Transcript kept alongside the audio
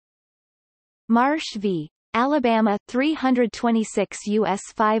Marsh v. Alabama 326 U.S.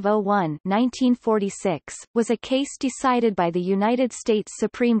 501 1946, was a case decided by the United States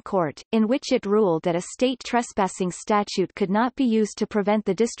Supreme Court, in which it ruled that a state trespassing statute could not be used to prevent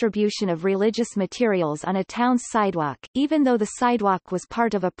the distribution of religious materials on a town's sidewalk, even though the sidewalk was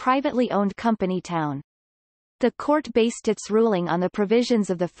part of a privately owned company town. The court based its ruling on the provisions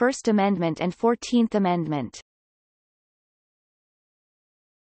of the First Amendment and 14th Amendment.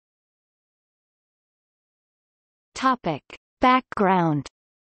 Topic. Background.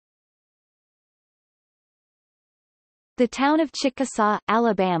 The town of Chickasaw,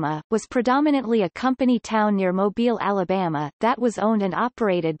 Alabama, was predominantly a company town near Mobile, Alabama, that was owned and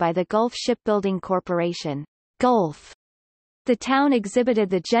operated by the Gulf Shipbuilding Corporation. Gulf. The town exhibited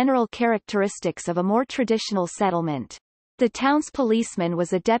the general characteristics of a more traditional settlement. The town's policeman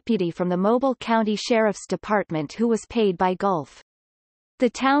was a deputy from the Mobile County Sheriff's Department who was paid by Gulf. The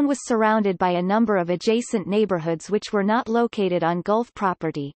town was surrounded by a number of adjacent neighborhoods which were not located on Gulf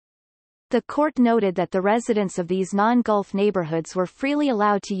property. The court noted that the residents of these non-Gulf neighborhoods were freely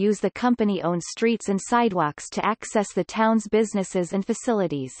allowed to use the company-owned streets and sidewalks to access the town's businesses and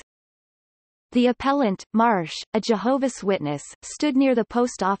facilities. The appellant, Marsh, a Jehovah's Witness, stood near the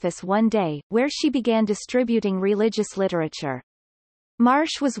post office one day, where she began distributing religious literature.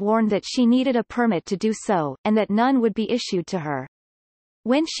 Marsh was warned that she needed a permit to do so, and that none would be issued to her.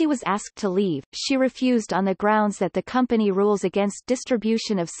 When she was asked to leave, she refused on the grounds that the company rules against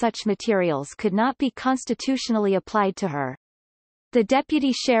distribution of such materials could not be constitutionally applied to her. The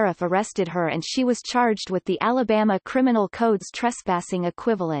deputy sheriff arrested her and she was charged with the Alabama Criminal Code's trespassing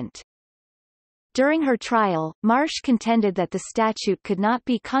equivalent. During her trial, Marsh contended that the statute could not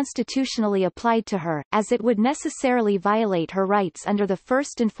be constitutionally applied to her, as it would necessarily violate her rights under the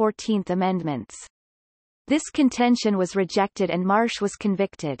First and 14th Amendments. This contention was rejected and Marsh was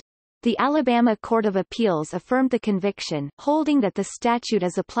convicted. The Alabama Court of Appeals affirmed the conviction, holding that the statute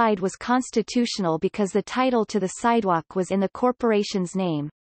as applied was constitutional because the title to the sidewalk was in the corporation's name.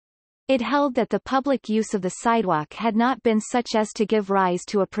 It held that the public use of the sidewalk had not been such as to give rise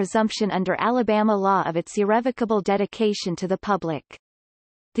to a presumption under Alabama law of its irrevocable dedication to the public.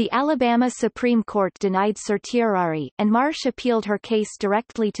 The Alabama Supreme Court denied certiorari, and Marsh appealed her case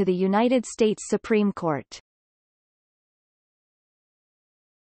directly to the United States Supreme Court.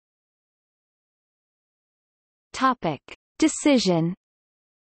 Topic. Decision.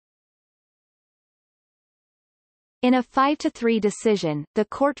 In a 5-3 decision, the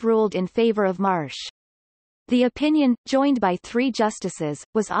court ruled in favor of Marsh. The opinion, joined by 3 justices,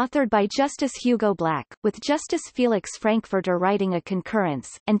 was authored by Justice Hugo Black, with Justice Felix Frankfurter writing a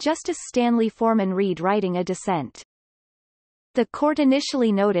concurrence, and Justice Stanley Forman Reed writing a dissent. The court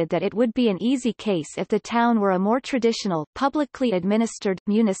initially noted that it would be an easy case if the town were a more traditional, publicly administered,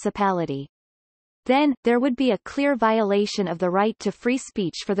 municipality. Then, there would be a clear violation of the right to free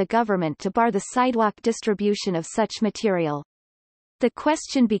speech for the government to bar the sidewalk distribution of such material. The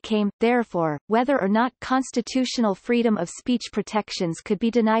question became, therefore, whether or not constitutional freedom of speech protections could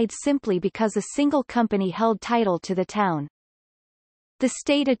be denied simply because a single company held title to the town. The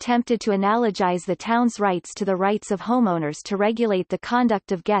state attempted to analogize the town's rights to the rights of homeowners to regulate the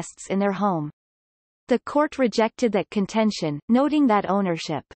conduct of guests in their home. The court rejected that contention, noting that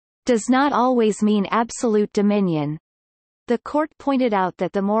ownership does not always mean absolute dominion. The court pointed out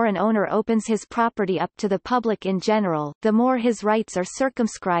that the more an owner opens his property up to the public in general, the more his rights are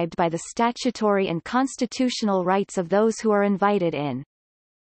circumscribed by the statutory and constitutional rights of those who are invited in.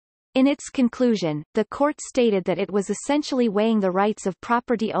 In its conclusion, the court stated that it was essentially weighing the rights of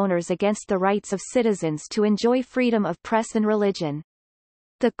property owners against the rights of citizens to enjoy freedom of press and religion.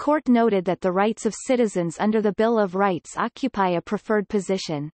 The court noted that the rights of citizens under the Bill of Rights occupy a preferred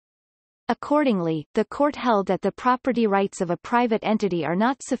position. Accordingly, the court held that the property rights of a private entity are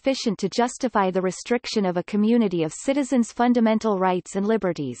not sufficient to justify the restriction of a community of citizens' fundamental rights and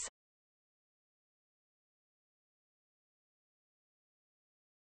liberties.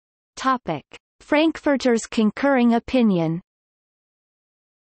 Topic. Frankfurter's concurring opinion.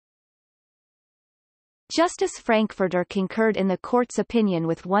 Justice Frankfurter concurred in the court's opinion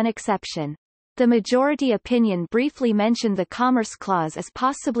with one exception. The majority opinion briefly mentioned the Commerce Clause as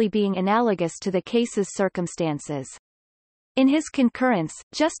possibly being analogous to the case's circumstances. In his concurrence,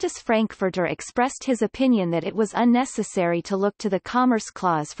 Justice Frankfurter expressed his opinion that it was unnecessary to look to the Commerce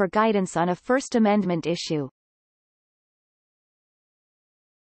Clause for guidance on a First Amendment issue.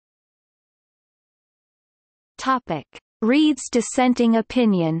 Topic. Reed's dissenting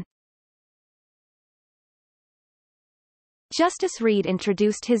opinion. Justice Reed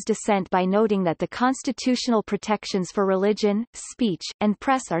introduced his dissent by noting that the constitutional protections for religion, speech, and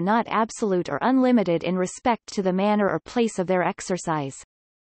press are not absolute or unlimited in respect to the manner or place of their exercise.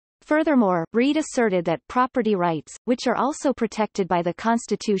 Furthermore, Reed asserted that property rights, which are also protected by the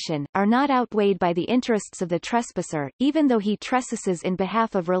Constitution, are not outweighed by the interests of the trespasser, even though he trespasses in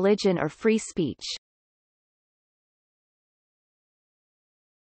behalf of religion or free speech.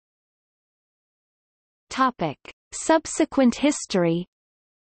 Topic. Subsequent history.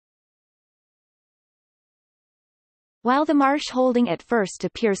 While the Marsh holding at first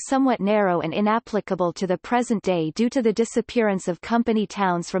appears somewhat narrow and inapplicable to the present day due to the disappearance of company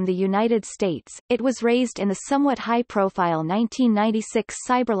towns from the United States, it was raised in the somewhat high-profile 1996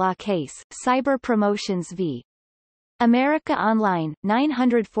 cyberlaw case, Cyber Promotions v. America Online,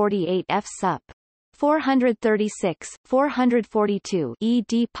 948 F. Sup. 436, 442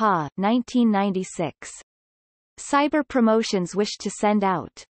 ed. Pa. 1996. Cyber Promotions wished to send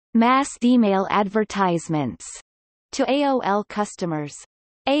out mass email advertisements to AOL customers.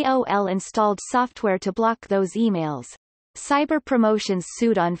 AOL installed software to block those emails. Cyber Promotions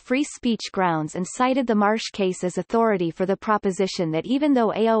sued on free speech grounds and cited the Marsh case as authority for the proposition that even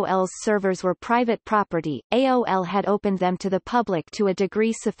though AOL's servers were private property, AOL had opened them to the public to a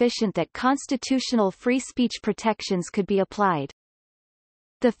degree sufficient that constitutional free speech protections could be applied.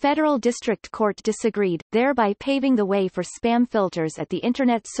 The Federal District Court disagreed, thereby paving the way for spam filters at the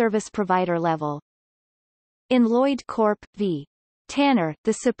Internet Service Provider level. In Lloyd Corp. v. Tanner,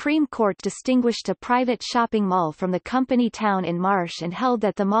 the Supreme Court distinguished a private shopping mall from the company town in Marsh and held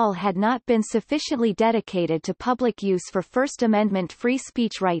that the mall had not been sufficiently dedicated to public use for First Amendment free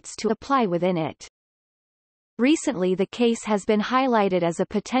speech rights to apply within it. Recently the case has been highlighted as a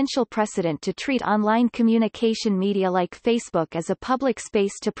potential precedent to treat online communication media like Facebook as a public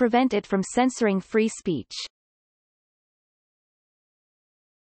space to prevent it from censoring free speech.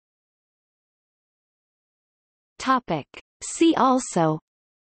 Topic. See also: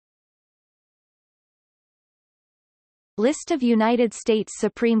 List of United States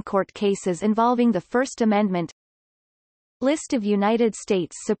Supreme Court cases involving the First Amendment. List of United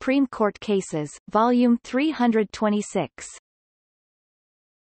States Supreme Court cases, Volume 326.